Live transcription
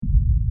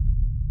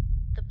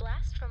The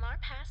Blast from Our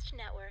Past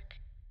Network.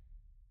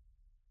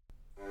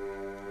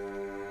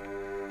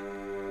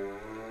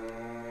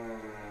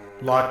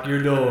 Lock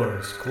your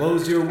doors,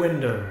 close your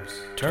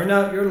windows, turn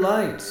out your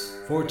lights,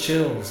 for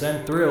chills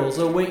and thrills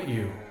await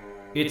you.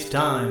 It's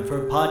time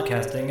for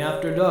Podcasting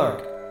After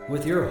Dark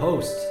with your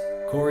hosts,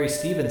 Corey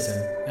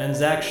Stevenson and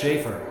Zach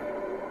Schaefer.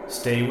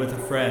 Stay with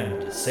a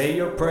friend, say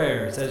your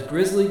prayers as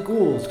grisly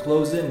ghouls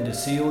close in to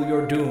seal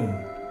your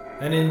doom.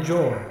 And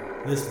enjoy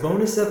this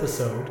bonus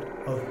episode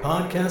of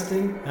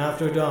Podcasting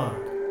After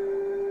Dark.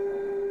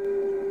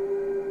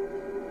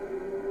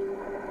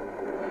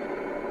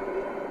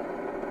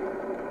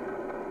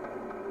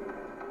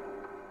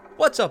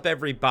 What's up,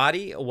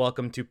 everybody?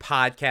 Welcome to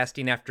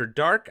Podcasting After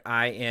Dark.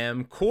 I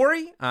am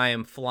Corey. I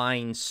am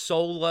flying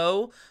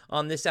solo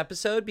on this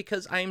episode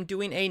because I am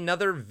doing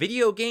another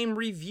video game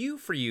review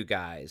for you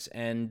guys.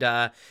 And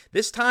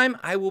this time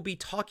I will be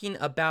talking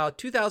about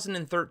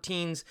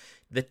 2013's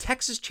The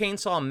Texas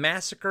Chainsaw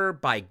Massacre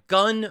by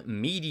Gun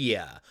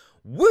Media.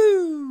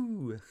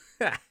 Woo!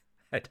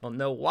 I don't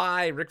know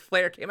why Ric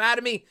Flair came out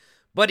of me,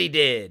 but he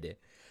did.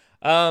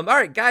 All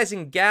right, guys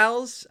and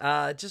gals,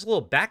 just a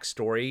little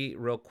backstory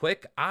real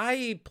quick.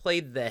 I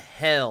played the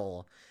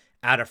hell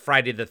out of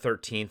Friday the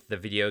 13th, the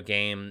video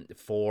game,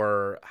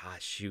 for,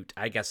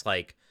 I guess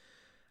I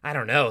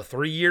don't know,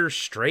 3 years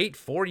straight,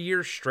 4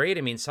 years straight.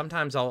 I mean,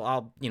 sometimes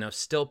I'll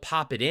still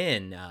pop it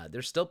in.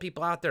 There's still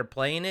people out there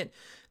playing it.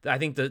 I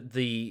think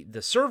the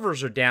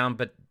servers are down,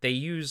 but they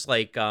use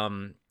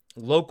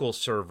local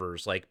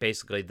servers, like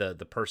basically the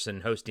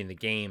person hosting the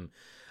game.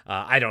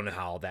 I don't know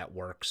how all that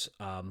works,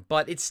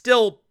 but it's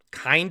still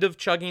kind of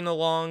chugging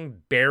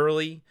along,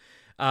 barely.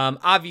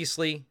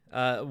 Obviously,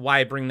 why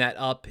I bring that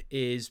up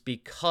is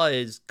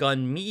because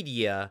Gun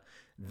Media,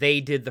 they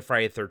did the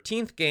Friday the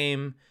 13th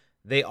game.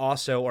 They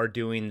also are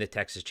doing the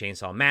Texas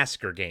Chainsaw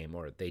Massacre game,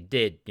 or they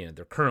did.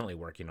 They're currently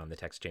working on the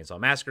Texas Chainsaw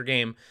Massacre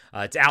game.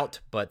 It's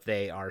out, but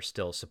they are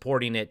still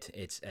supporting it.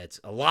 It's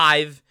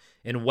alive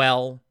and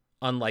well,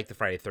 unlike the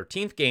Friday the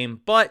 13th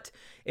game. But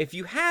if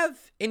you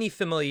have any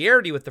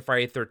familiarity with the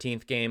Friday the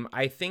 13th game,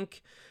 I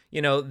think,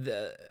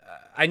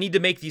 I need to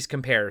make these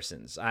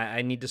comparisons.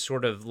 I need to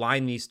sort of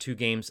line these two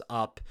games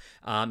up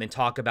and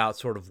talk about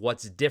sort of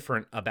what's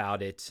different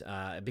about it,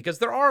 because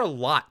there are a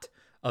lot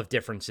of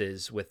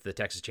differences with the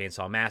Texas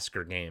Chainsaw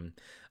Massacre game.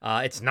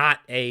 It's not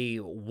a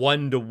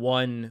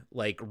one-to-one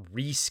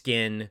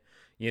reskin,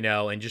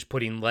 and just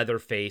putting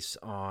Leatherface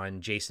on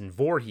Jason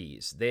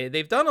Voorhees.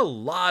 They've done a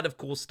lot of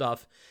cool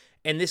stuff.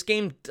 And this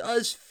game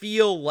does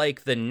feel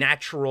like the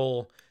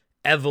natural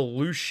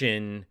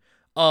evolution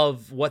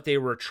of what they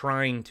were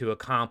trying to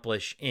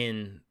accomplish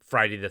in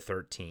Friday the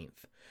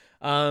 13th.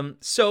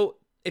 So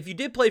if you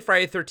did play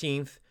Friday the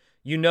 13th,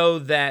 you know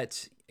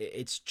that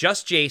it's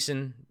just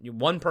Jason.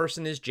 One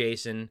person is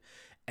Jason,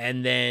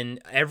 and then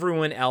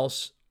everyone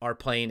else are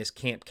playing as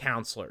camp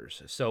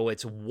counselors. So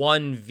it's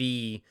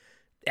 1vX.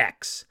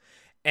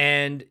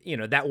 And,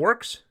 that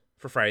works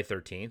for Friday the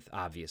 13th,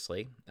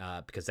 obviously,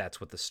 because that's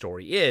what the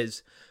story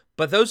is.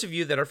 But those of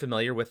you that are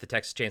familiar with the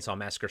Texas Chainsaw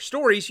Massacre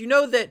stories, you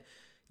know that,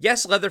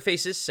 yes,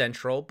 Leatherface is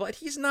central, but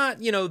he's not,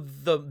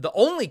 the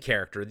only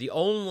character, the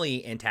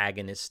only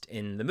antagonist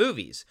in the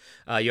movies.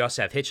 You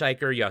also have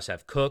Hitchhiker, you also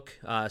have Cook,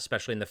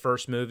 especially in the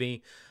first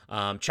movie,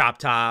 Chop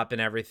Top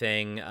and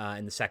everything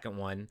in the second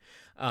one.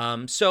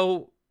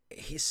 So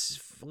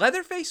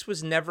Leatherface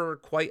was never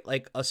quite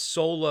like a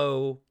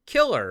solo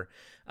killer.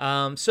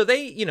 So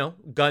they,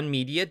 Gun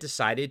Media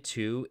decided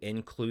to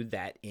include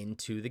that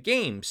into the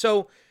game.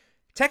 So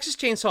Texas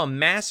Chainsaw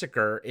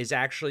Massacre is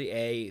actually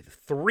a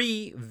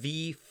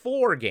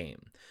 3v4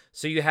 game.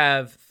 So you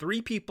have 3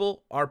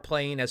 people are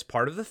playing as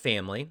part of the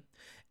family,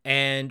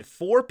 and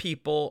 4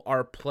 people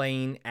are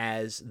playing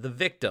as the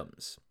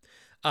victims.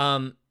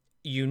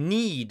 You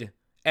need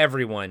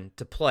everyone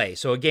to play.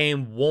 So a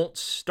game won't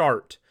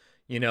start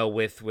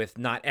with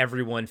not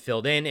everyone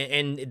filled in,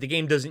 and the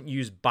game doesn't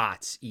use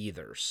bots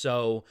either.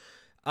 So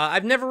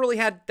I've never really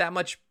had that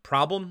much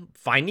problem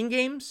finding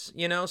games,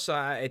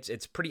 so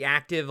it's pretty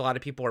active. A lot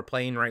of people are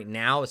playing right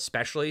now,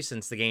 especially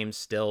since the game's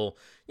still,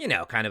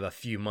 kind of a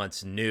few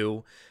months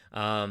new.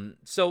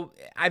 So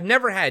I've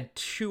never had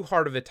too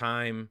hard of a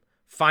time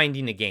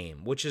finding a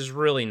game, which is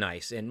really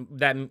nice. And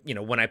that,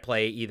 when I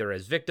play either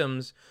as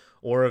victims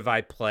or if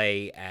I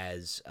play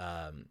as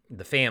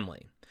the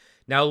family.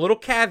 Now, a little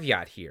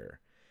caveat here.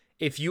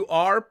 If you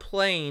are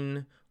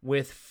playing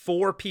with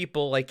 4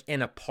 people,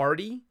 in a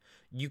party,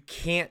 you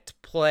can't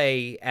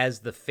play as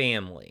the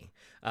family.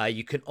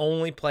 You can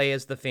only play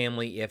as the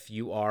family if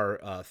you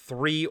are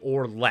 3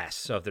 or less.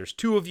 So if there's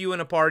 2 of you in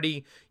a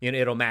party,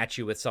 it'll match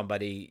you with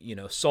somebody,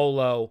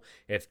 solo.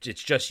 If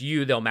it's just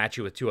you, they'll match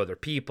you with 2 other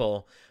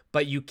people.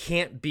 But you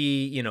can't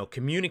be,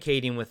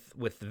 communicating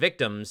with the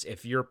victims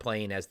if you're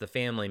playing as the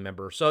family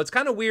member. So it's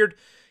kind of weird.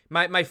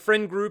 My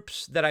friend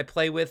groups that I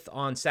play with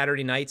on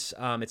Saturday nights,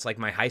 it's like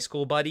my high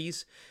school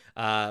buddies.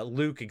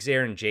 Luke,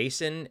 Xavier, and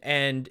Jason,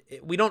 and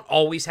we don't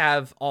always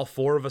have all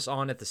 4 of us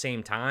on at the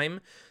same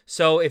time.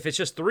 So if it's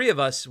just 3 of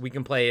us, we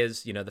can play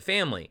as, the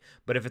family.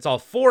 But if it's all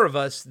 4 of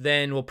us,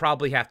 then we'll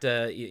probably have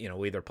to,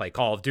 we'll either play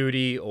Call of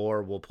Duty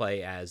or we'll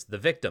play as the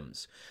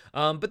victims.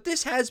 But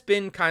this has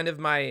been kind of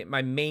my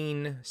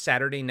main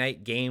Saturday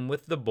night game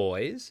with the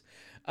boys.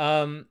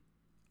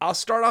 I'll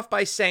start off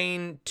by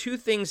saying 2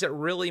 things that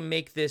really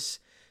make this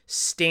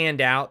stand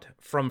out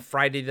from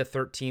Friday the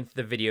 13th,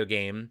 the video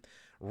game.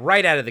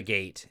 Right out of the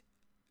gate,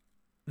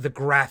 the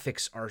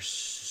graphics are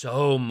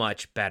so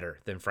much better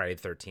than Friday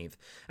the 13th.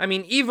 I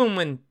mean, even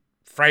when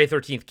Friday the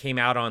 13th came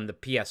out on the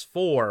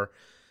PS4,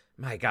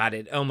 my God,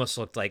 it almost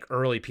looked like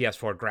early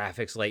PS4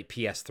 graphics, late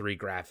PS3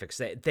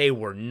 graphics. They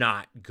were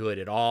not good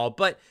at all.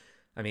 But,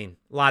 I mean,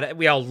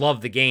 we all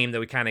loved the game, that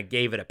we kind of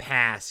gave it a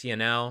pass,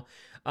 the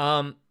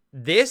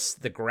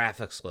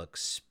graphics look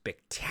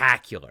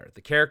spectacular.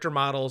 The character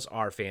models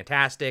are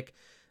fantastic.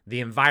 The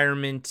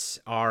environments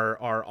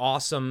are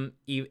awesome,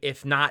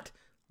 if not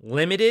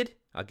limited.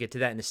 I'll get to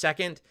that in a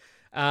second.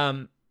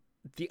 The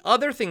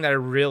other thing that I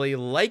really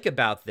like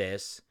about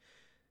this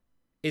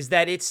is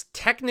that it's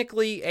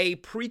technically a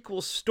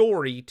prequel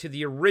story to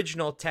the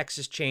original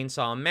Texas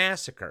Chainsaw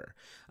Massacre.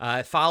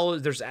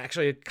 There's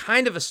actually a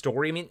kind of a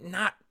story. I mean,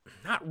 not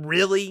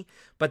really,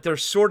 but there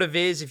sort of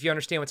is, if you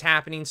understand what's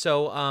happening.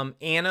 So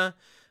Anna,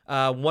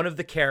 one of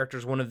the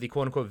characters, one of the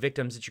quote-unquote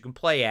victims that you can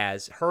play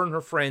as, her and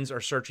her friends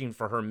are searching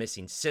for her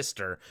missing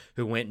sister,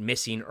 who went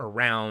missing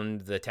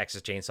around the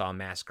Texas Chainsaw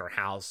Massacre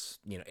house,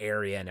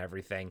 area and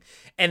everything.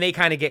 And they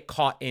kind of get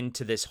caught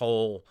into this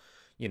whole,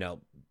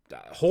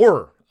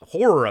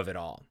 horror of it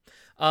all.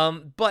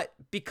 But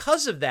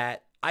because of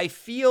that, I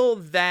feel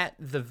that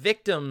the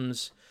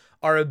victims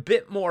are a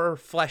bit more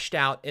fleshed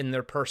out in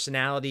their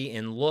personality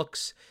and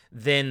looks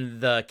than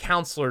the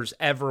counselors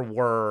ever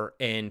were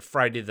in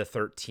Friday the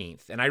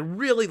 13th. And I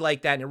really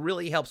like that, and it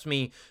really helps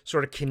me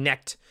sort of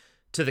connect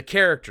to the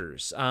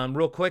characters.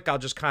 Real quick, I'll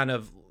just kind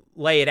of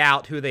lay it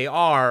out who they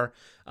are,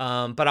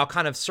 but I'll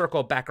kind of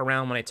circle back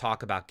around when I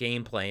talk about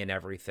gameplay and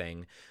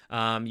everything.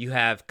 You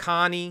have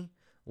Connie,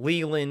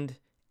 Leland,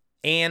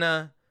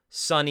 Anna,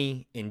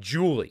 Sunny, and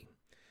Julie.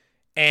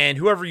 And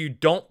whoever you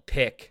don't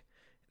pick,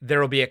 there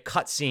will be a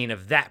cutscene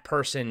of that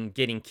person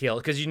getting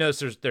killed, because you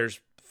notice there's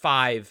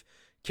 5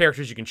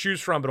 characters you can choose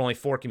from, but only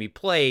 4 can be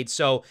played.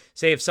 So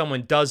say if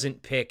someone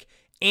doesn't pick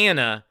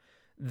Anna,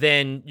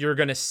 then you're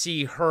going to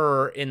see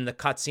her in the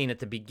cutscene at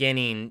the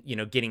beginning,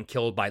 getting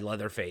killed by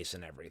Leatherface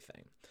and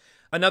everything.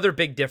 Another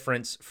big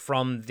difference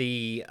from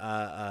the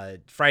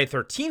Friday the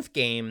 13th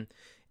game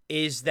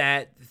is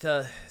that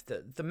the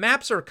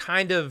maps are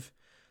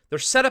they're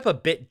set up a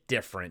bit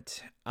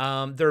different.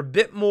 They're a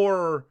bit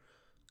more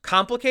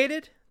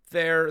complicated.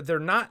 They're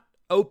not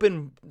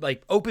open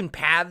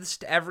paths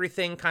to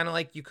everything, kind of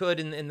like you could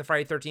in the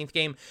Friday the 13th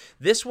game.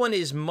 This one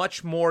is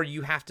much more,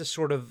 you have to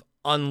sort of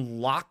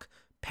unlock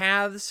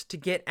paths to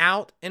get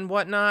out and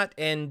whatnot.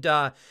 And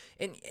I'm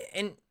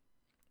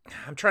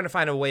trying to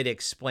find a way to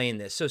explain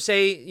this. So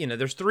say,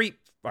 there's 3.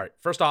 All right,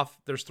 first off,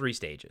 there's 3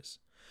 stages.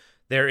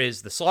 There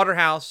is the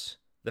slaughterhouse,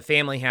 the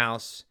family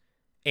house,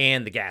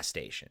 and the gas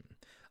station.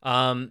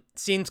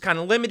 Seems kind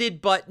of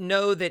limited, but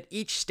know that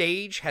each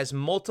stage has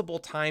multiple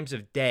times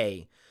of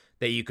day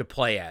that you could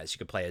play as. You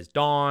could play as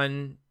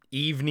dawn,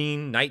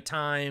 evening,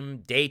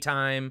 nighttime,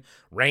 daytime,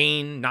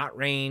 rain, not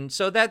rain.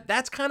 So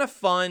that's kind of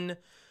fun.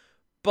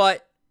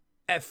 But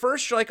at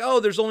first you're like, oh,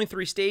 there's only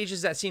 3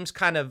 stages. That seems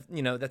kind of,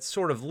 that's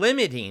sort of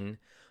limiting.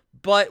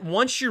 But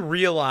once you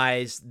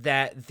realize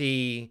that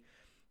the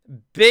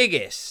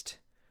biggest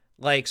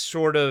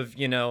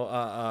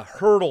a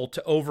hurdle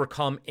to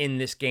overcome in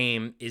this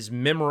game is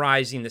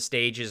memorizing the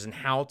stages and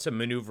how to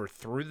maneuver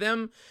through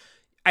them,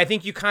 I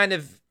think you kind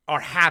of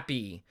are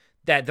happy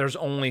that there's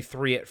only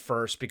 3 at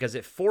first, because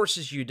it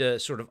forces you to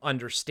sort of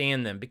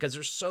understand them, because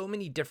there's so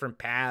many different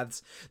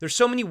paths. There's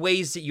so many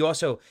ways that you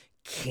also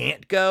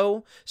can't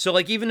go. So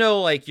even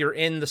though you're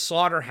in the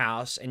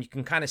slaughterhouse and you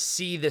can kind of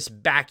see this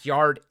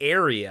backyard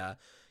area,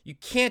 you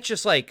can't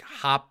just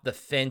hop the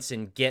fence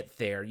and get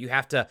there. You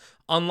have to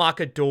unlock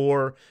a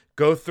door,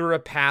 go through a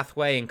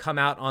pathway, and come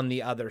out on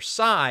the other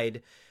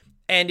side.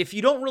 And if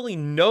you don't really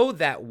know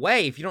that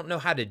way, if you don't know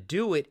how to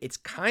do it, it's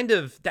kind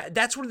of,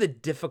 that's where the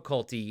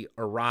difficulty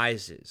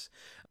arises.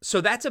 So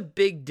that's a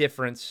big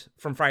difference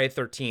from Friday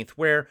the 13th,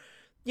 where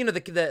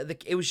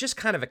it was just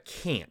kind of a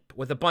camp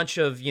with a bunch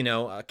of,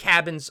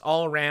 cabins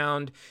all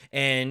around,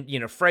 and,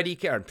 Friday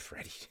the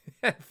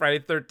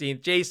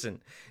 13th,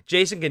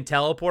 Jason can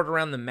teleport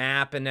around the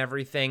map and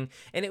everything.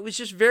 And it was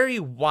just very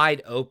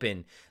wide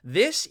open.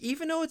 This,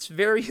 even though it's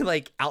very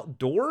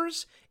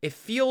outdoors, it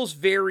feels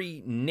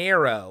very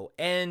narrow.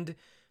 And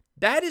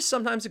that is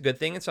sometimes a good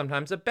thing and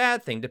sometimes a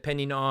bad thing,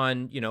 depending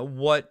on,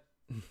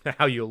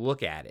 how you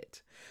look at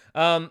it.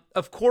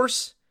 Of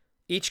course,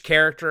 each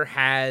character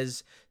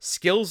has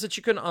skills that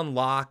you can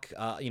unlock,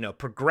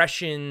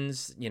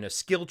 progressions,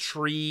 skill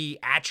tree,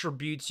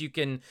 attributes you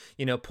can,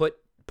 put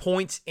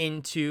points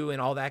into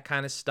and all that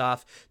kind of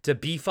stuff to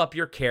beef up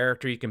your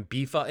character. You can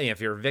beef up,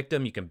 if you're a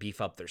victim, you can beef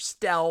up their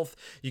stealth.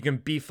 You can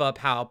beef up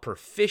how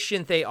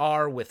proficient they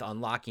are with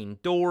unlocking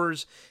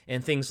doors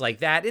and things like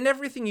that. And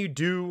everything you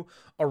do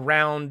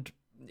around,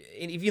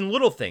 even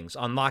little things,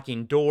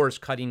 unlocking doors,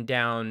 cutting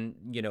down,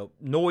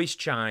 noise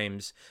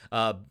chimes.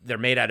 They're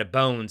made out of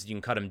bones. You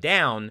can cut them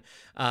down.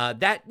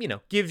 That,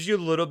 gives you a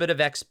little bit of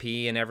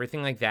XP and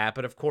everything like that.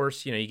 But of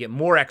course, you get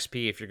more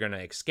XP if you're going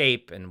to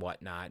escape and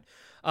whatnot.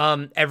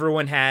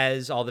 Everyone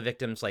has, all the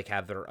victims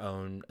have their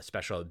own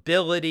special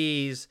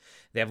abilities.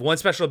 They have one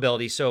special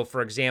ability. So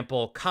for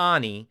example,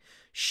 Connie,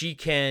 she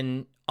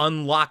can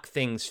unlock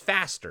things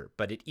faster,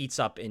 but it eats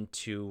up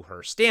into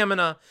her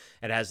stamina.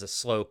 It has a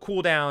slow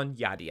cooldown,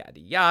 yada, yada,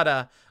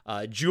 yada.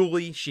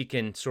 Julie, she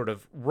can sort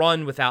of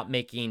run without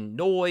making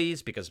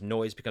noise because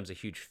noise becomes a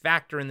huge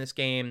factor in this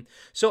game.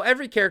 So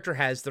every character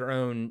has their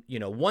own,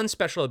 one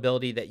special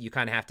ability that you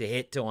kind of have to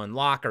hit to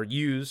unlock or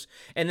use.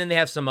 And then they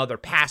have some other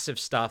passive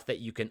stuff that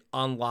you can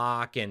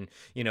unlock and,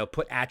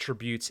 put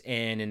attributes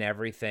in and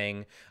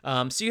everything.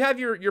 So you have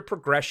your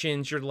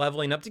progressions, your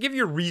leveling up to give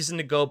you a reason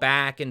to go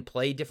back and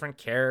play different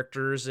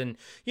characters. And,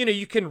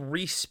 you can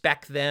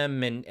respec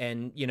them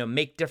and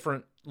make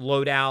different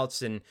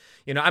loadouts, and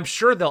I'm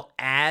sure they'll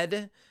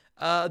add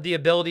the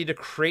ability to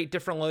create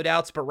different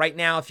loadouts, but right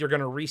now if you're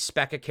going to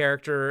respec a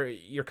character,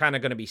 you're kind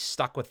of going to be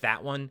stuck with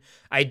that one.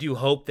 I do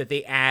hope that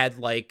they add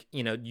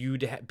you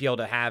to be able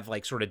to have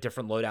sort of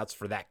different loadouts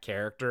for that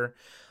character.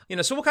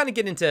 So we'll kind of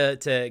get into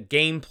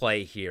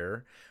gameplay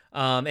here.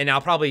 And I'll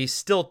probably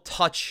still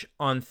touch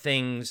on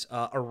things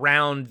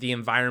around the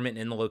environment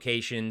and the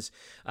locations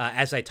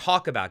as I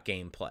talk about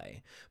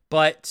gameplay.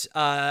 But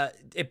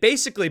it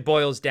basically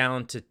boils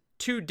down to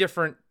two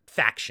different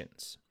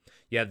factions.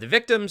 You have the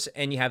victims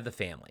and you have the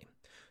family.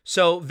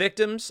 So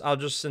victims,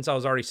 since I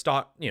was already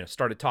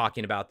started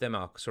talking about them,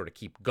 I'll sort of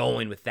keep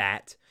going with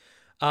that.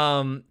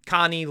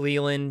 Connie,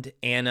 Leland,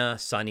 Anna,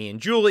 Sunny, and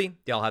Julie,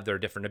 they all have their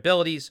different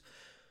abilities.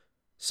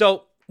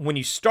 So when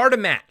you start a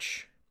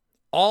match,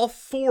 all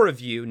four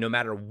of you, no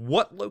matter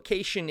what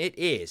location it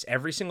is,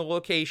 every single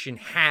location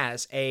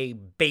has a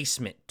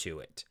basement to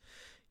it.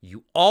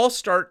 You all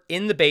start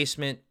in the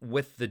basement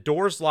with the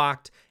doors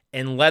locked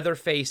and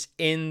Leatherface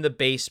in the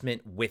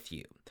basement with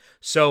you.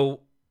 So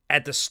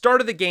at the start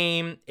of the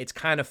game, it's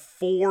kind of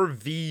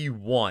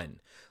 4v1.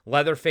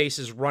 Leatherface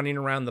is running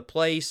around the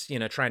place,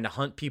 trying to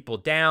hunt people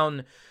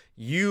down.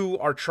 You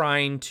are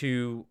trying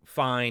to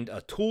find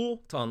a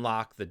tool to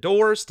unlock the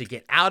doors to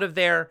get out of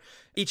there.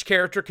 Each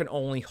character can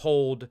only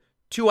hold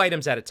 2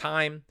 items at a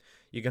time.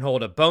 You can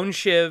hold a bone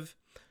shiv,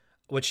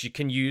 which you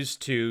can use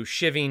to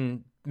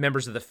shivving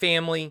members of the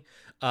family,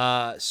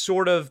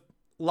 sort of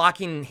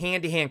locking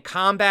hand-to-hand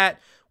combat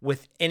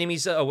with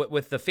enemies,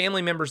 with the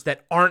family members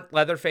that aren't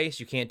Leatherface.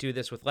 You can't do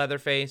this with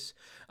Leatherface.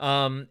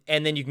 And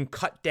then you can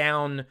cut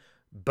down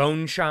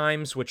bone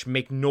chimes, which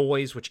make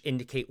noise, which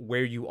indicate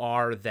where you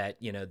are, that,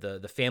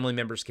 the family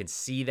members can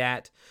see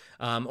that.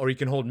 Or you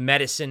can hold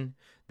medicine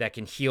that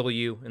can heal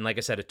you. And like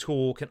I said, a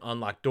tool can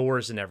unlock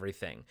doors and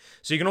everything.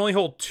 So you can only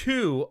hold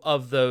 2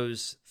 of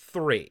those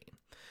 3.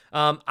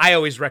 I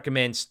always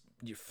recommend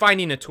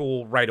finding a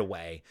tool right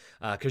away,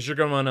 because you're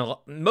going to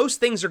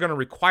most things are going to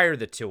require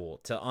the tool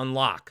to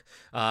unlock.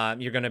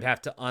 You're going to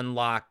have to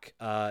unlock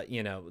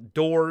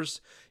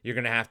doors. You're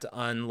going to have to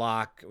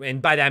unlock,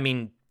 and by that I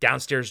mean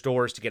downstairs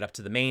doors to get up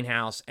to the main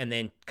house, and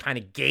then kind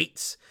of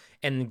gates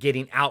and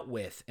getting out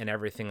with and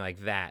everything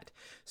like that.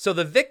 So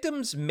the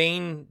victim's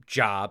main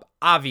job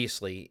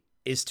obviously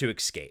is to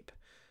escape.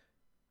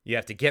 You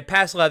have to get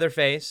past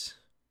Leatherface,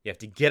 you have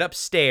to get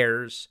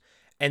upstairs,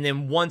 and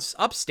then once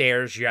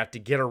upstairs, you have to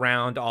get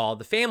around all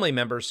the family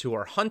members who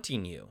are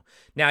hunting you.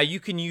 Now, you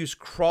can use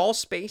crawl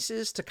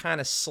spaces to kind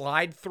of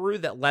slide through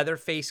that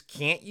Leatherface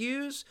can't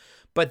use,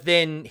 but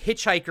then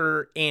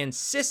Hitchhiker and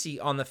Sissy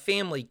on the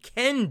family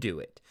can do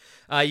it.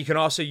 You can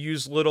also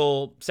use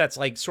little sets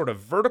like sort of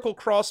vertical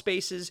crawl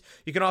spaces.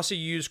 You can also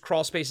use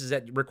crawl spaces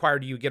that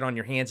require you to get on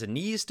your hands and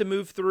knees to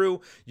move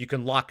through. You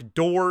can lock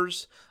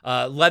doors.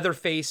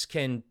 Leatherface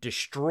can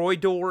destroy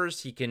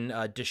doors. He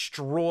can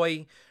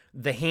destroy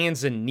the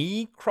hands and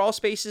knee crawl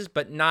spaces,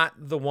 but not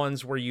the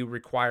ones where you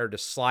require to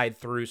slide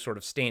through sort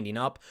of standing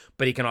up,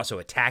 but he can also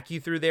attack you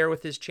through there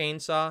with his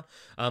chainsaw.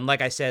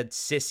 Like I said,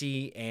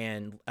 Sissy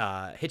and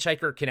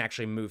Hitchhiker can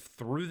actually move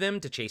through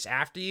them to chase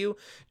after you.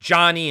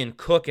 Johnny and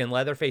Cook and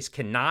Leatherface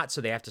cannot,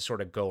 so they have to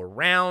sort of go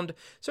around.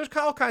 So there's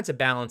all kinds of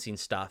balancing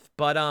stuff.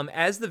 But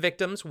as the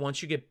victims,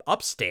 once you get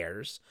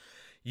upstairs,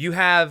 you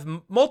have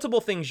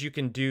multiple things you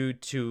can do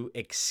to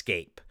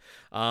escape.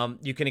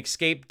 You can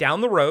escape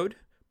down the road,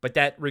 but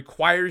that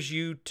requires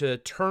you to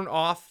turn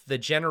off the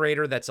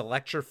generator that's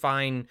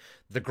electrifying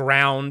the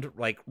ground,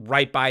 like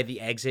right by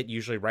the exit,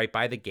 usually right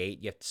by the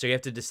gate. So you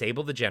have to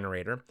disable the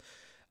generator.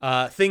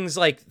 Things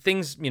like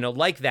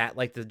that,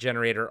 like the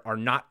generator, are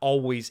not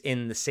always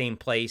in the same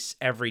place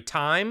every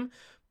time,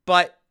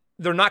 but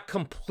they're not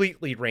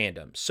completely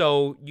random.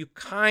 So you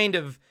kind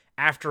of,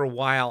 after a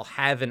while,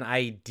 have an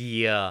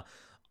idea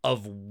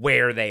of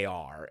where they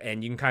are,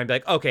 and you can kind of be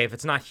like, okay, if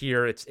it's not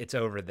here, it's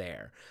over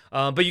there.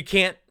 But you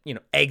can't,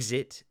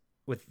 exit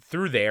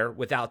through there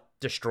without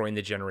destroying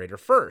the generator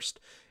first.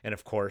 And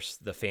of course,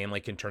 the family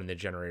can turn the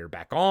generator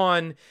back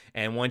on.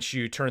 And once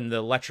you turn the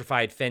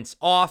electrified fence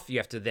off, you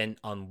have to then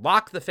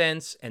unlock the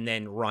fence and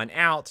then run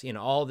out.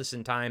 All this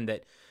in time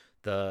that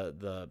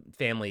the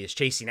family is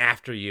chasing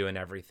after you and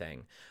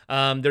everything.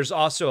 There's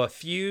also a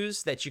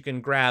fuse that you can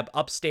grab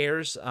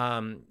upstairs,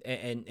 and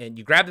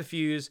you grab the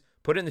fuse,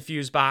 put it in the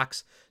fuse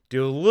box,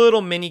 do a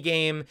little mini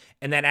game,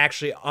 and that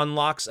actually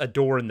unlocks a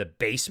door in the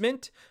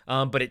basement,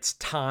 but it's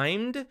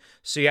timed,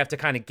 so you have to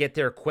kind of get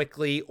there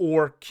quickly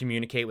or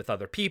communicate with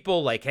other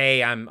people, like,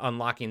 hey, I'm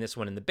unlocking this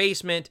one in the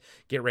basement,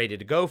 get ready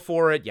to go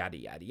for it, yada,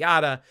 yada,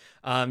 yada.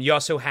 You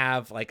also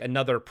have like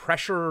another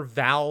pressure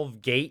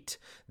valve gate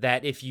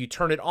that if you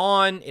turn it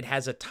on, it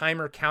has a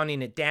timer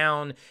counting it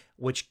down,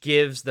 which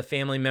gives the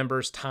family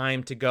members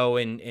time to go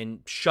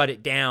and shut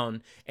it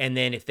down, and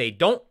then if they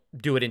don't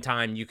do it in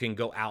time, you can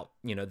go out,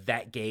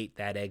 that gate,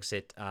 that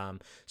exit.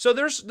 So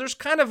there's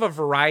kind of a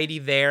variety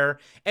there.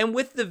 And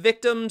with the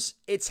victims,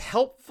 it's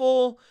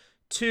helpful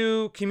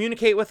to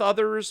communicate with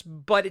others,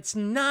 but it's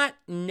not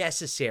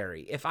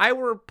necessary. If I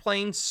were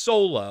playing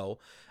solo,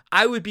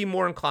 I would be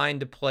more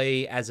inclined to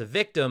play as a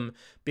victim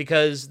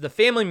because the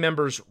family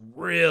members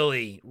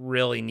really,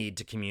 really need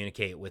to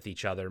communicate with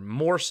each other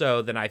more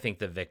so than I think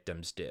the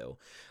victims do.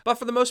 But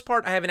for the most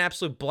part, I have an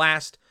absolute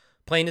blast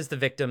playing as the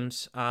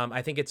victims.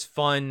 I think it's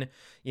fun.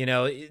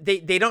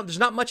 They don't, there's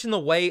not much in the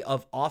way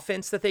of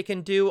offense that they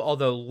can do.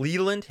 Although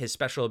Leland, his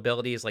special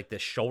ability is like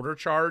this shoulder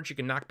charge. You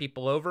can knock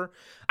people over.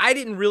 I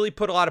didn't really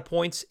put a lot of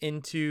points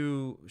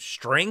into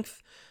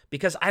strength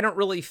because I don't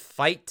really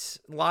fight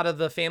a lot of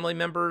the family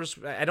members.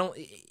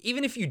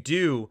 Even if you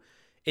do,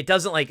 it's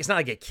not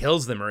like it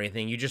kills them or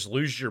anything. You just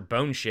lose your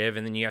bone shiv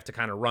and then you have to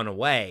kind of run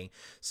away.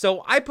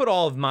 So I put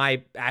all of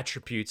my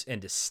attributes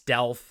into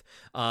stealth,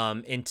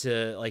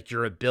 into like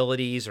your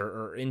abilities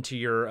or into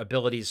your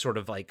abilities sort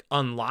of like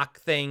unlock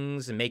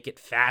things and make it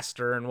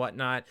faster and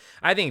whatnot.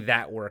 I think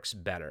that works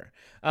better.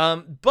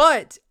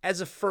 But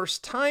as a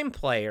first time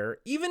player,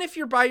 even if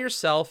you're by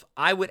yourself,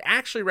 I would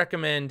actually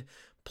recommend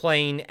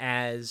playing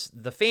as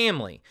the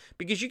family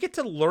because you get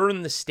to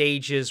learn the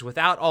stages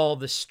without all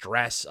the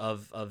stress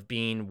of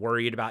being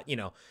worried about,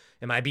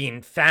 am I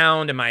being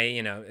found? Am I,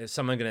 is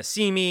someone going to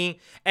see me?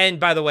 And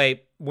by the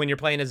way, when you're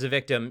playing as a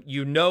victim,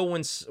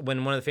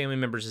 when one of the family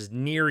members is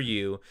near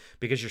you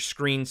because your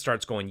screen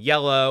starts going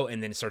yellow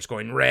and then it starts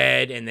going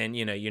red. And then,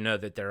 you know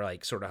that they're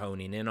like sort of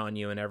honing in on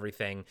you and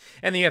everything.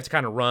 And then you have to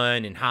kind of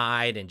run and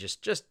hide and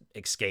just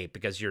escape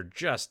because you're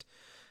just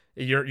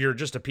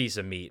a piece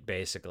of meat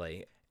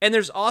basically. And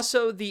there's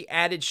also the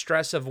added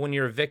stress of when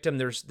you're a victim,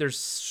 there's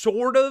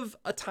sort of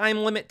a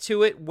time limit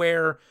to it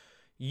where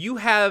you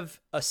have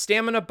a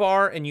stamina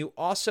bar and you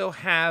also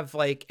have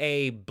like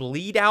a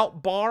bleed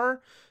out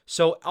bar.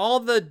 So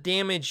all the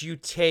damage you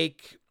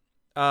take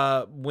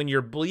when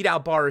your bleed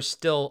out bar is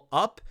still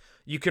up,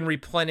 you can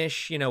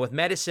replenish, with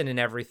medicine and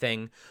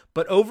everything.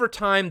 But over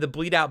time, the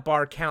bleed out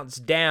bar counts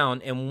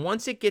down. And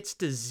once it gets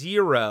to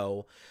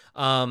 0,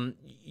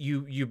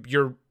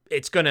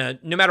 it's gonna,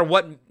 no matter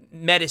what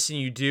medicine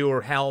you do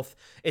or health,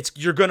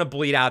 you're gonna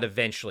bleed out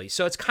eventually.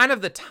 So it's kind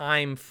of the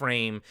time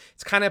frame.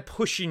 It's kind of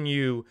pushing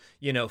you,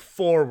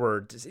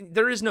 forward.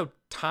 There is no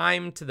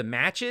time to the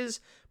matches,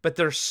 but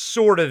there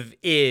sort of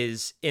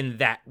is in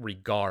that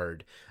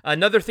regard.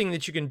 Another thing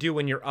that you can do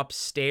when you're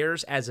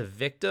upstairs as a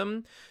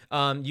victim,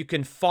 you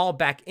can fall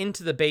back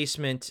into the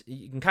basement.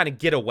 You can kind of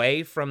get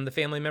away from the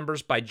family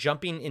members by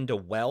jumping into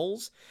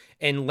wells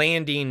and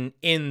landing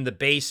in the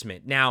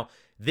basement. Now,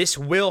 this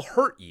will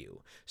hurt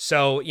you.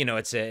 So,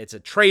 it's a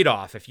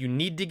trade-off. If you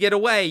need to get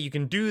away, you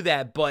can do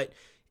that, but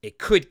it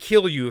could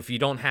kill you if you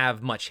don't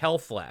have much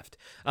health left.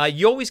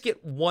 You always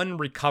get one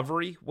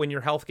recovery when your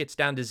health gets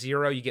down to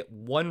 0. You get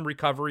one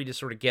recovery to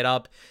sort of get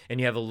up and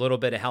you have a little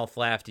bit of health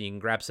left and you can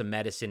grab some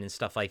medicine and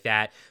stuff like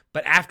that.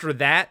 But after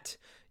that,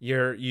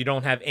 you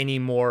don't have any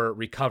more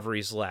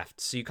recoveries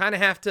left. So you kind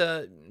of have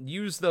to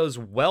use those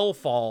well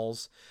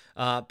falls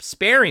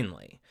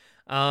sparingly.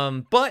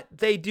 But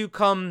they do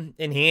come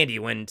in handy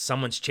when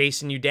someone's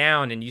chasing you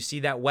down and you see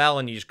that well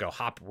and you just go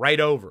hop right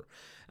over.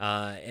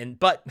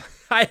 But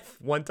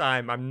one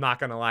time, I'm not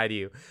going to lie to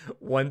you.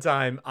 One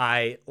time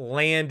I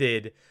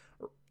landed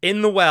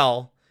in the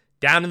well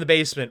down in the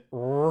basement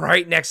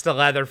right next to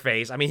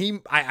Leatherface. I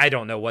mean, I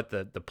don't know what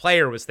the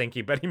player was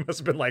thinking, but he must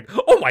have been like,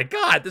 oh my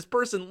God, this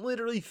person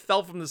literally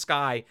fell from the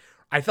sky.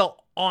 I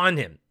fell on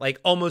him, like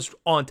almost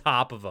on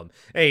top of him.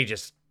 And he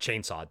just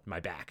chainsawed my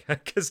back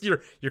because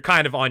you're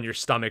kind of on your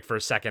stomach for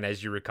a second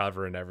as you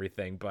recover and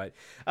everything. But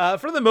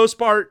for the most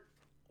part,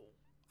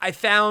 I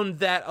found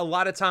that a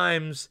lot of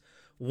times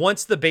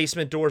once the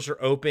basement doors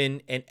are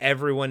open and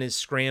everyone is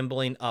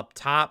scrambling up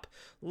top,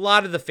 a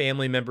lot of the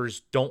family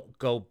members don't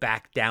go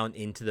back down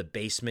into the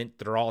basement.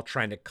 They're all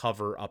trying to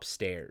cover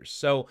upstairs.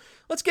 So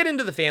let's get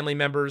into the family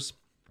members.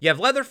 You have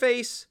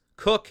Leatherface,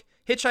 Cook,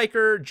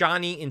 Hitchhiker,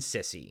 Johnny, and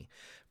Sissy.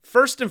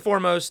 First and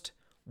foremost,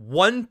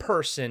 one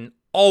person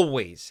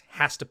always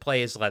has to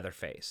play as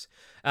Leatherface.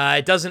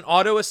 It doesn't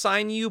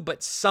auto-assign you,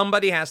 but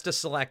somebody has to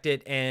select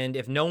it, and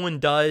if no one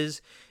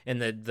does,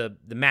 and the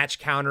match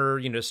counter,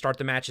 start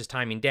the match is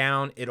timing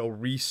down, it'll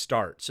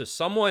restart. So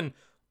someone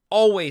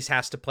always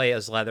has to play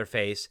as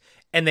Leatherface,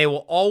 and they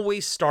will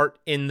always start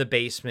in the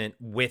basement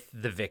with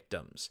the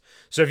victims.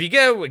 So if you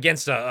go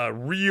against a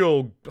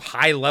real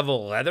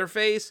high-level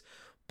Leatherface,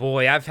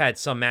 boy, I've had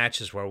some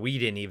matches where we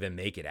didn't even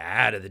make it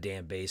out of the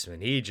damn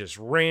basement. He just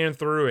ran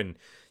through and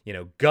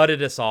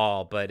gutted us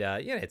all. But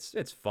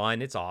it's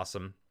fun. It's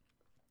awesome.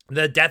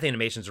 The death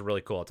animations are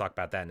really cool. I'll talk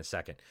about that in a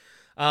second.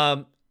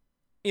 All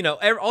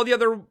the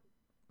other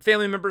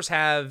family members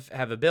have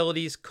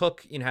abilities.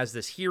 Cook, has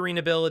this hearing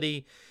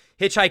ability.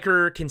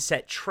 Hitchhiker can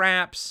set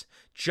traps.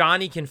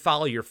 Johnny can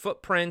follow your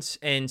footprints,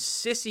 and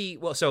Sissy,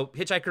 so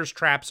Hitchhiker's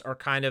traps are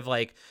kind of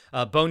like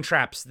bone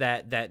traps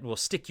that will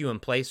stick you in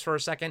place for a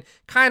second,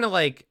 kind of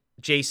like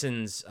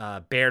Jason's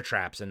bear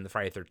traps in the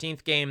Friday the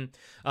 13th game,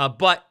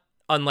 but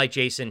unlike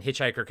Jason,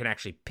 Hitchhiker can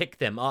actually pick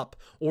them up,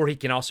 or he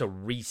can also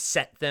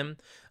reset them.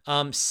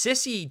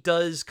 Sissy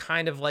does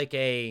kind of like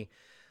a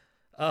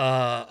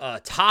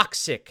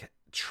toxic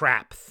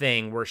trap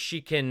thing where she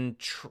can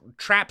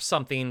trap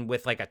something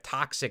with like a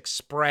toxic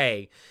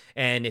spray,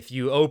 and if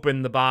you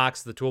open the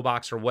box, the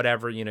toolbox or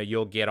whatever,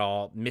 you'll get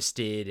all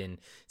misted, and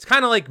it's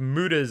kind of like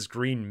Muta's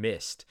green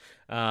mist.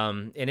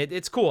 And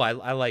it's cool.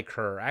 I like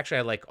her. Actually,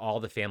 I like all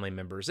the family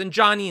members, and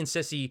Johnny and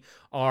Sissy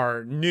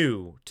are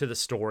new to the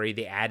story.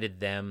 They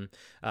added them,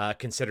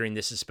 considering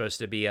this is supposed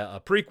to be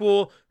a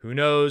prequel. Who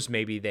knows?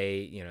 Maybe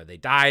they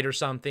died or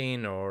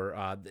something, or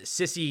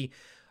Sissy,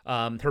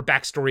 her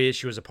backstory is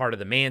she was a part of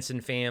the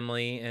Manson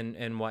family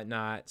and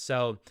whatnot.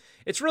 So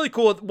it's really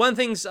cool. One of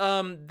the things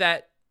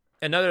that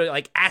another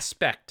like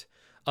aspect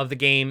of the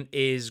game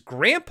is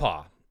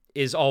Grandpa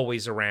is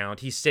always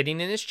around. He's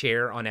sitting in his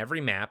chair on every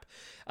map.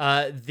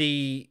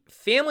 The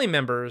family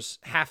members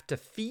have to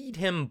feed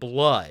him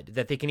blood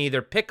that they can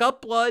either pick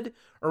up blood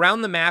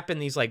around the map in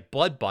these like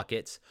blood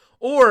buckets,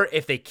 or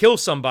if they kill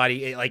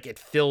somebody, it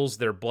fills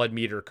their blood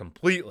meter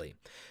completely.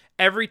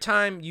 Every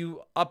time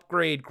you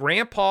upgrade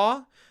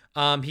Grandpa,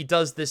 he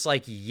does this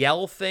like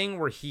yell thing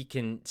where he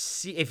can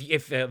see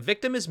if a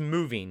victim is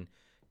moving,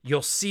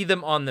 you'll see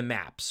them on the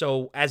map.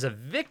 So as a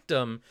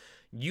victim,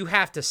 you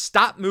have to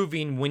stop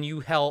moving when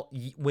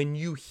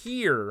you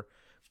hear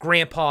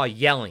Grandpa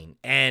yelling.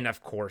 And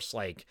of course,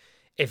 like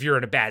if you're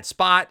in a bad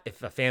spot,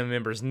 if a family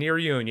member is near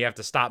you and you have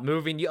to stop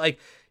moving, you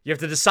have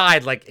to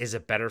decide, like, is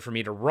it better for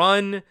me to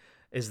run?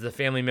 Is the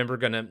family member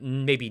going to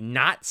maybe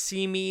not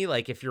see me?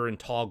 Like if you're in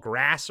tall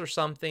grass or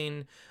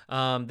something.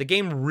 The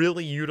game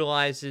really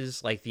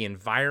utilizes like the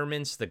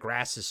environments. The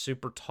grass is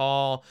super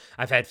tall.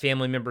 I've had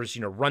family members,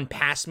 run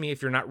past me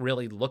if you're not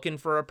really looking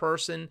for a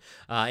person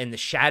in the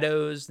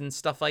shadows and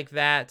stuff like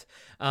that.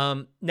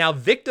 Now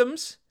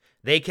victims,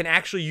 they can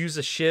actually use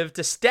a shiv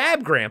to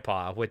stab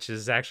Grandpa, which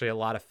is actually a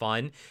lot of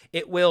fun.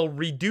 It will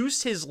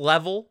reduce his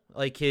level,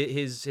 like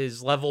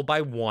his level by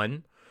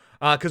 1.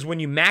 Because when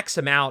you max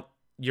him out,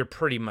 you're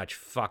pretty much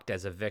fucked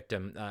as a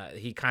victim.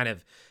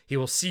 He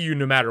will see you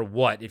no matter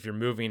what, if you're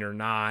moving or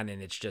not, and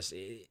it's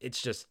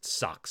just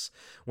sucks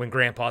when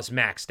Grandpa's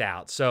maxed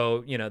out.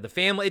 So, the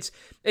family,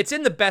 it's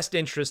in the best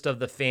interest of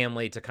the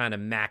family to kind of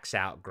max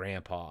out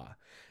Grandpa.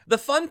 The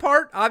fun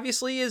part,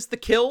 obviously, is the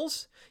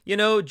kills.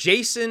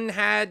 Jason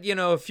had,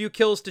 a few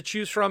kills to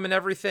choose from and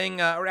everything,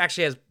 or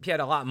actually he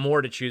had a lot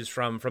more to choose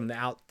from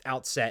the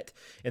outset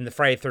in the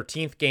Friday the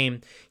 13th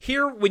game.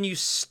 Here, when you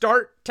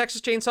start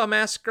Texas Chainsaw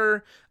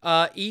Massacre,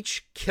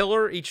 each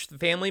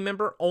family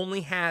member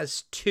only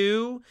has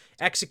 2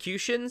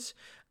 executions.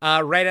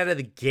 Right out of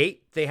the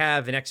gate, they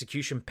have an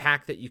execution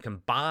pack that you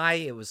can buy.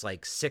 It was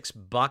like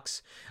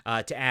 $6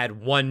 to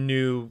add 1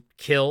 new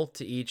kill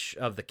to each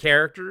of the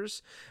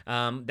characters.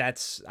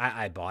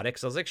 I bought it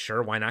because I was like,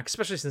 sure, why not?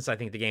 Especially since I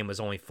think the game was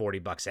only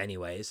 $40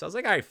 anyway. So I was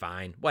like, all right,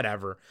 fine,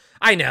 whatever.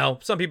 I know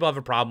some people have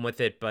a problem with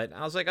it, but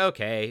I was like,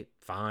 okay,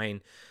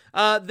 fine.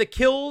 The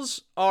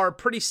kills are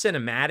pretty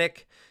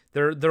cinematic.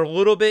 They're a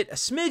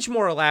smidge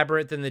more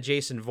elaborate than the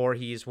Jason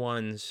Voorhees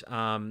ones.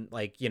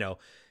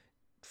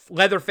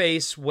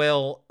 Leatherface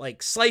will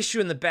like slice you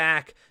in the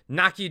back,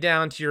 knock you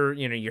down to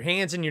your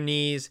hands and your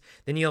knees.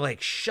 Then you'll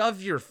like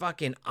shove your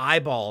fucking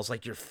eyeballs,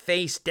 like your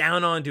face,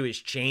 down onto his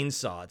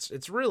chainsaw.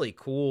 It's really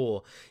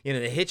cool.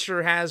 The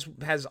Hitcher has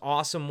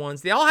awesome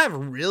ones. They all have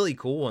really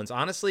cool ones.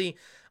 Honestly,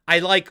 I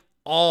like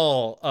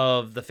all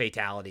of the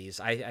fatalities.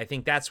 I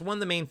think that's one of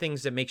the main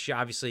things that makes you,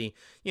 obviously,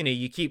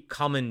 you keep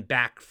coming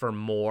back for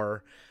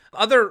more.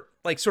 Other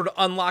like sort of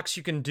unlocks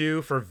you can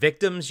do for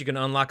victims, you can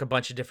unlock a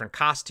bunch of different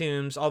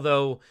costumes,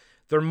 although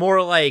they're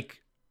more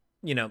like,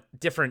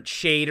 different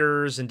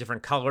shaders and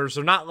different colors.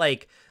 They're not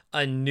like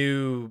a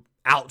new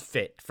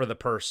outfit for the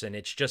person.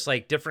 It's just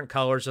like different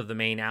colors of the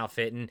main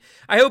outfit. And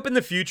I hope in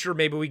the future,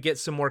 maybe we get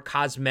some more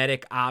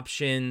cosmetic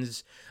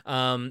options,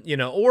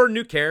 or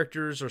new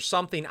characters or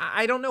something.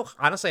 I don't know.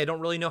 Honestly, I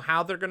don't really know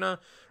how they're going to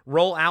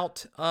roll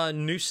out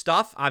new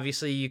stuff.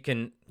 Obviously you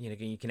can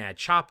add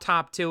Chop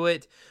Top to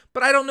it,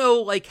 but I don't know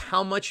like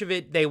how much of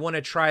it they want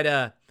to try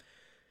to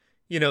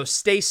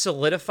stay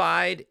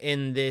solidified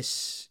in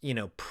this,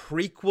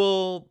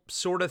 prequel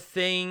sort of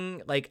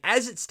thing. Like,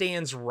 as it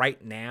stands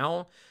right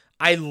now,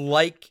 I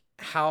like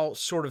how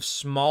sort of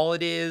small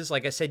it is.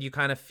 Like I said, you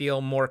kind of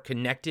feel more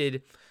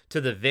connected to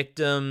the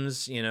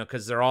victims,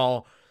 because they're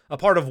all a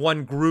part of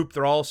one group.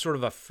 They're all sort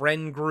of a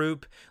friend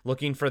group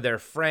looking for their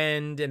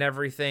friend and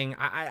everything.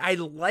 I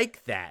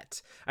like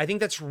that. I think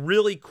that's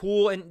really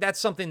cool. And that's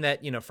something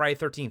that, Friday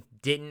 13th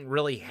didn't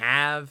really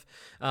have,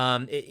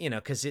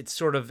 because it's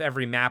sort of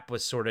every map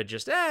was sort of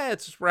just,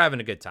 we're having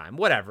a good time.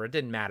 Whatever. It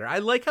didn't matter. I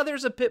like how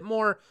there's a bit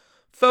more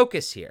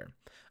focus here.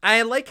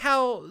 I like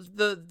how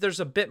there's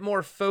a bit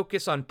more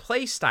focus on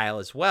play style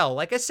as well.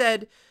 Like I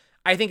said,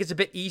 I think it's a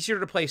bit easier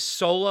to play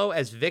solo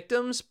as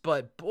victims,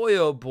 but boy,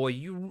 oh boy,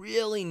 you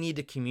really need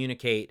to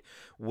communicate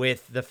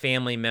with the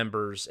family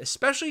members,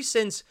 especially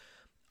since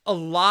a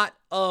lot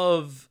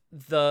of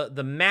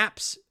the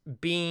maps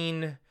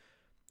being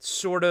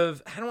sort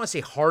of, I don't want to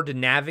say hard to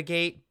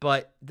navigate,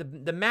 but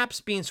the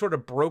maps being sort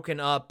of broken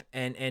up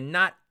and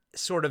not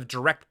sort of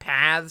direct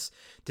paths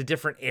to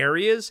different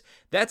areas,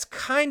 that's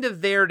kind of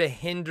there to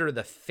hinder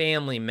the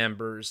family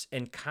members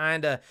and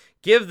kind of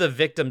give the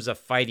victims a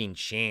fighting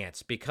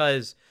chance,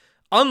 because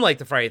unlike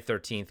the Friday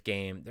 13th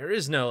game, there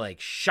is no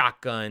like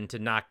shotgun to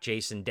knock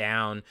Jason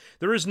down.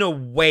 There is no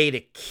way to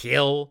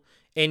kill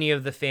any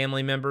of the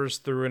family members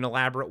through an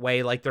elaborate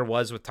way like there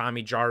was with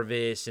Tommy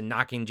Jarvis and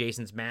knocking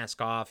Jason's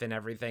mask off and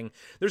everything.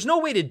 There's no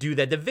way to do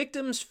that. The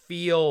victims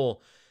feel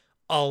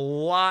a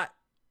lot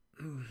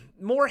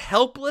more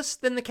helpless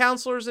than the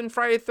counselors in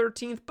Friday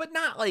 13th, but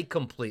not like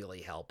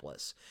completely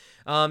helpless.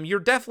 You're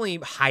definitely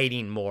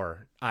hiding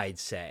more, I'd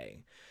say.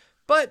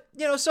 But,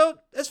 so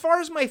as far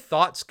as my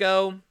thoughts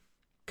go,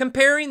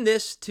 comparing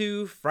this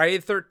to Friday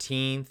the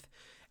 13th,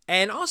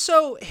 and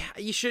also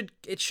it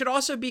should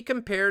also be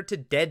compared to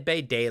Dead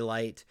by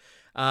Daylight.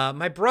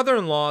 My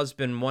brother-in-law has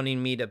been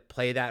wanting me to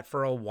play that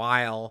for a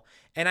while,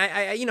 and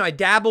I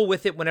dabble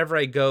with it whenever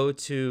I go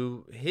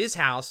to his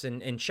house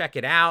and check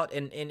it out,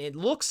 and it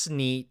looks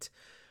neat.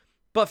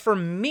 But for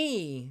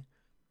me,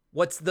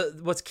 what's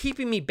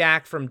keeping me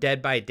back from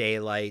Dead by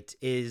Daylight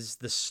is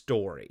the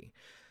story.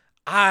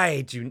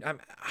 I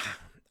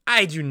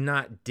do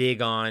not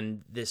dig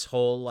on this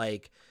whole,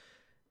 like,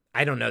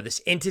 I don't know,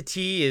 this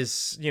entity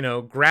is,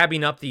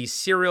 grabbing up these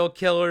serial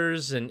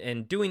killers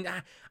and doing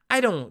that. I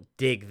don't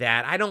dig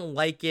that. I don't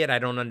like it. I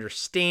don't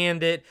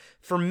understand it.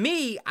 For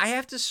me, I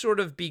have to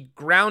sort of be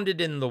grounded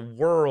in the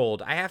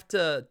world. I have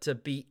to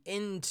be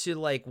into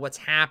like what's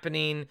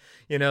happening,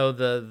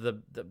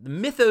 the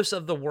mythos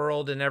of the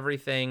world and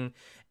everything.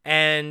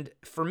 And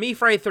for me,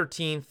 Friday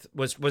 13th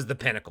was the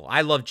pinnacle.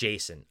 I love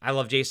Jason. I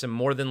love Jason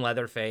more than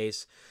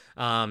Leatherface.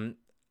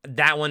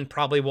 That one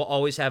probably will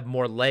always have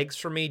more legs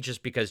for me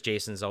just because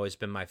Jason's always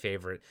been my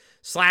favorite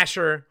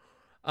slasher.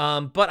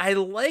 But I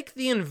like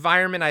the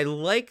environment. I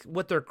like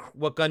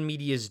what Gun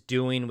Media is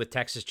doing with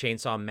Texas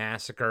Chainsaw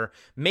Massacre,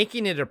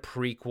 making it a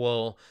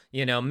prequel,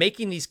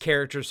 making these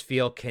characters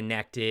feel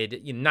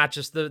connected, not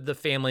just the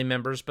family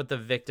members, but the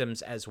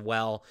victims as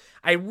well.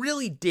 I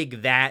really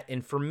dig that.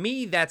 And for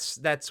me,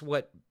 that's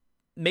what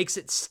makes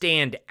it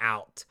stand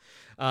out.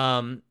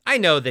 I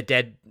know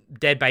that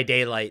Dead by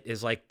Daylight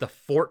is like the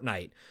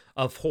Fortnite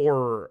of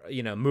horror,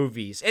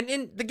 movies.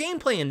 And the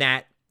gameplay in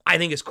that, I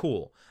think, is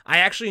cool. I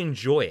actually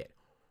enjoy it.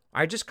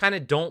 I just kind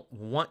of don't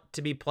want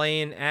to be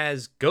playing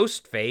as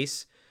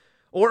Ghostface,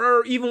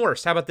 or even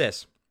worse. How about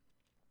this?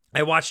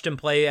 I watched him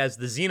play as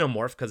the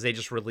Xenomorph because they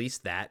just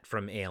released that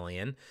from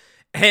Alien.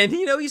 And,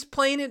 he's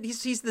playing it.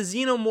 He's the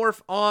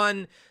Xenomorph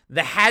on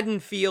the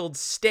Haddonfield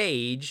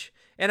stage.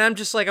 And I'm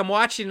just like, I'm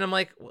watching and I'm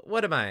like,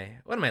 what am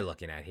I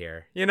looking at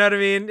here? You know what I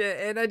mean?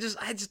 And I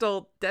just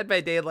don't, Dead by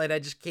Daylight, I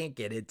just can't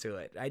get into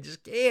it. I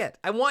just can't.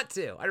 I want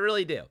to. I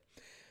really do.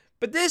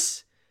 But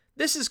this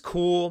is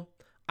cool.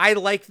 I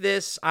like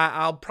this.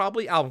 I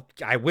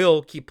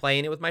will keep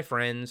playing it with my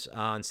friends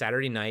on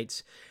Saturday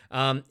nights.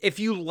 If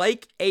you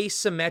like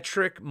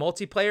asymmetric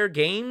multiplayer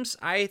games,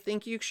 I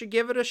think you should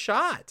give it a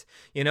shot.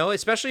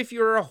 Especially if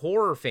you're a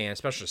horror fan,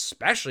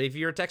 especially if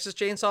you're a Texas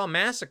Chainsaw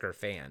Massacre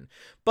fan.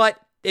 But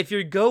if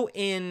you go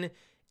in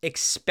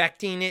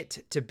expecting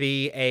it to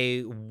be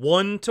a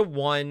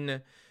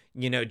one-to-one,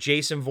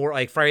 Jason Voorhees,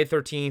 like Friday the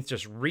 13th,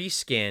 just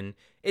reskin,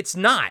 it's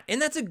not.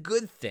 And that's a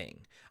good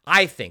thing,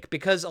 I think,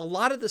 because a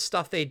lot of the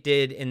stuff they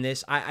did in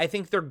this, I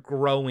think they're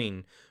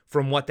growing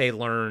from what they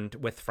learned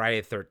with Friday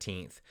the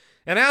 13th.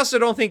 And I also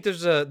don't think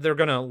they're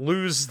going to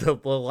lose the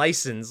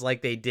license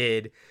like they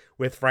did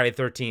with Friday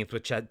the 13th,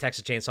 with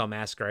Texas Chainsaw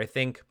Massacre.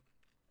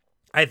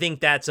 I think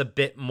that's a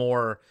bit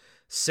more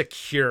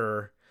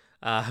secure,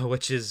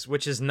 which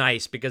is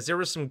nice, because there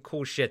was some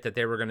cool shit that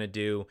they were going to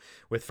do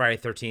with Friday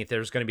the 13th. There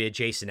was going to be a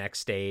Jason X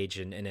stage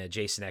and a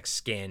Jason X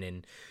skin.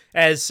 And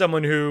as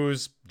someone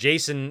whose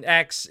Jason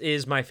X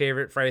is my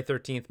favorite Friday the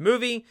 13th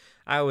movie,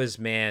 that was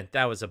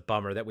a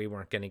bummer that we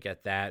weren't going to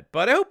get that.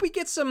 But I hope we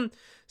get some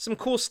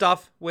cool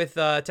stuff with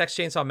Texas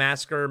Chainsaw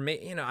Massacre.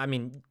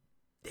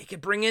 they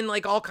could bring in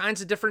like all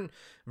kinds of different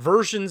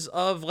versions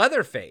of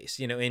Leatherface,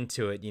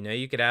 into it.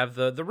 You could have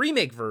the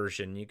remake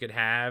version, you could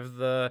have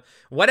the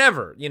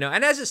whatever,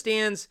 and as it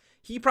stands,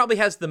 he probably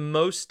has the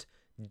most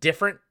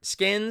different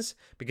skins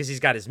because he's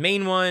got his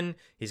main one,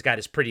 he's got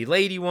his pretty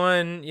lady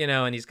one,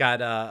 and he's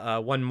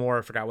got one more,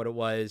 I forgot what it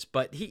was,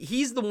 but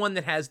he's the one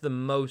that has the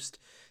most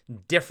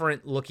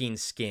different looking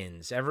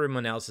skins.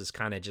 Everyone else is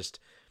kind of just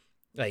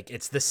like,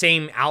 it's the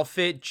same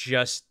outfit,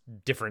 just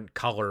different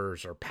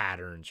colors or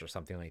patterns or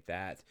something like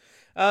that.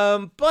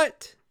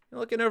 But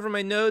looking over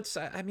my notes,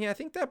 I mean, I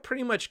think that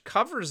pretty much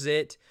covers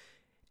it.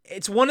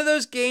 It's one of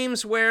those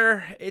games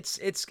where it's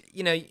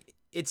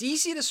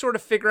easy to sort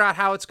of figure out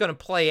how it's going to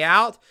play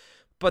out,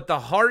 but the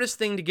hardest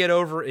thing to get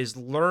over is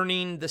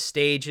learning the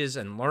stages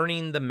and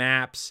learning the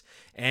maps,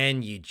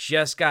 and you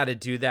just got to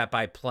do that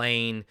by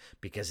playing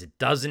because it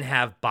doesn't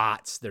have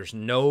bots. There's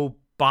no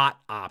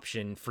bot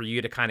option for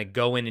you to kind of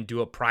go in and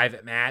do a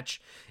private match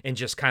and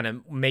just kind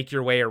of make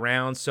your way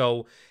around.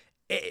 So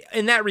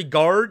in that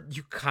regard,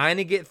 you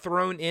kind of get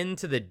thrown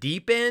into the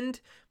deep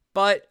end,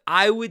 but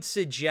I would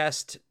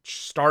suggest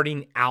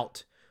starting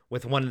out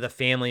with one of the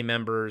family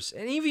members.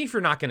 And even if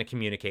you're not going to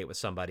communicate with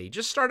somebody,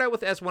 just start out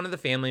with as one of the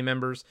family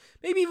members,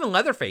 maybe even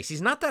Leatherface. He's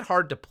not that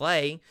hard to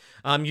play.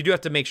 You do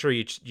have to make sure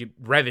you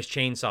rev his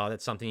chainsaw.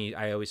 That's something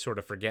I always sort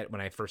of forget when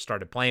I first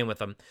started playing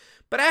with him.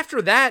 But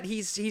after that,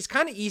 he's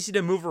kind of easy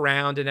to move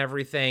around and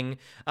everything.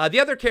 The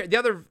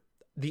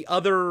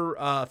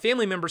other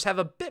family members have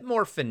a bit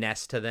more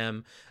finesse to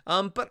them.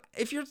 But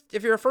if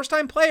you're a first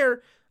time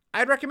player,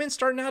 I'd recommend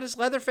starting out as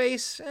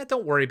Leatherface.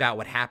 Don't worry about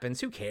what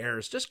happens. Who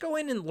cares? Just go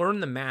in and learn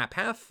the map.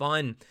 Have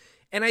fun.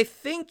 And I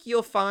think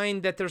you'll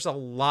find that there's a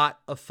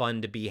lot of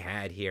fun to be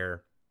had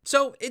here.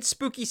 So it's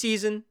spooky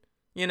season.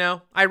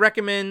 I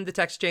recommend the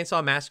Texas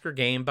Chainsaw Massacre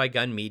game by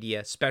Gun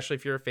Media, especially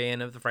if you're a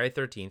fan of the Friday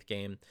the 13th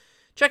game.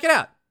 Check it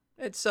out.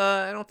 It's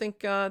I don't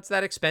think it's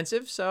that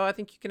expensive, so I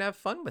think you can have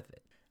fun with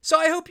it. So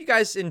I hope you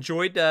guys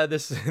enjoyed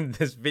this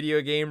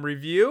video game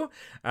review.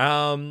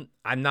 I'm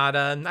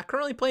not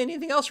currently playing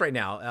anything else right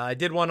now. I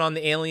did one on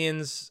the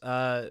Aliens,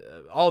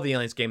 all the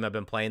Aliens game I've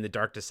been playing, the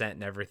Dark Descent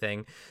and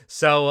everything.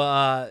 So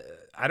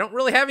I don't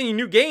really have any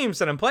new games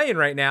that I'm playing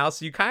right now.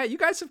 So you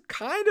guys have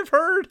kind of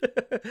heard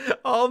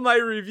all my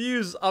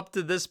reviews up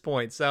to this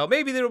point. So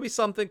maybe there'll be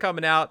something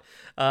coming out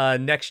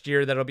next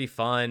year that'll be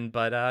fun.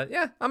 But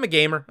yeah, I'm a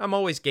gamer. I'm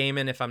always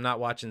gaming if I'm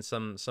not watching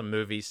some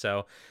movies.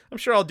 So I'm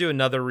sure I'll do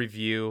another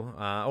review,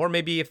 or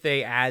maybe if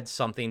they add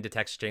something to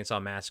Texas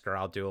Chainsaw Massacre,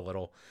 I'll do a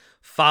little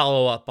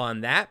follow up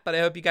on that. But I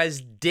hope you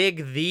guys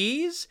dig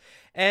these.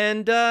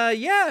 And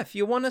yeah, if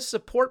you want to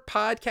support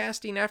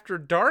Podcasting After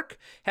Dark,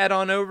 head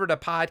on over to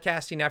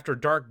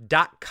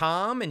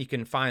podcastingafterdark.com and you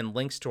can find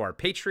links to our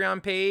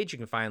Patreon page. You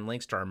can find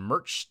links to our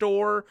merch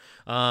store,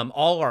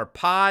 all our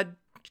pod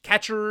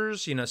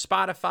catchers,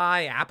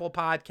 Spotify, Apple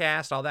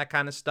Podcast, all that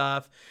kind of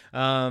stuff.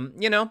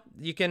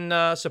 You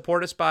can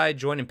support us by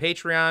joining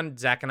Patreon.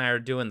 Zach and I are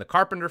doing the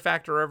Carpenter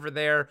Factor over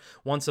there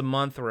once a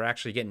month. We're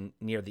actually getting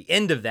near the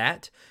end of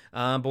that.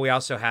 But we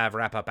also have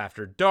Wrap Up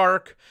After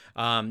Dark.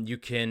 You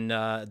can,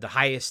 the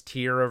highest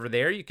tier over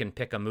there, you can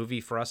pick a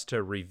movie for us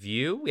to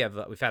review.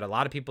 We've had a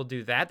lot of people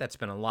do that. That's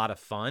been a lot of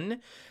fun.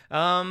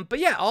 But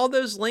yeah, all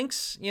those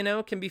links,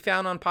 can be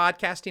found on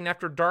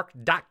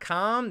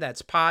podcastingafterdark.com.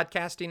 That's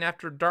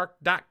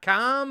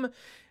podcastingafterdark.com.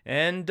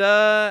 And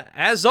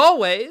as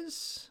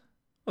always,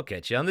 we'll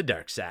catch you on the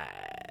dark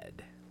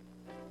side.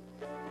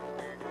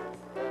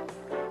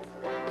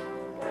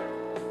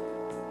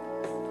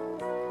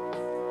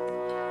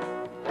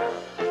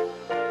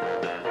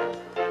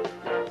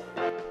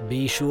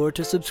 Be sure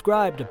to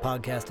subscribe to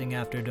Podcasting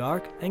After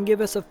Dark and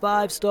give us a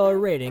 5-star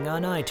rating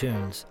on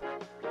iTunes.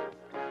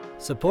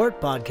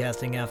 Support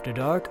Podcasting After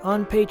Dark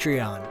on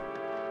Patreon.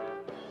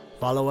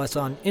 Follow us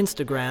on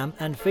Instagram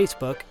and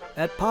Facebook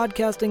at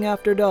Podcasting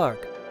After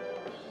Dark.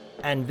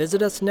 And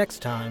visit us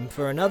next time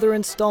for another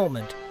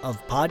installment of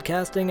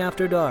Podcasting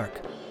After Dark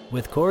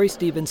with Corey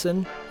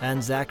Stevenson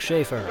and Zach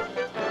Schaefer.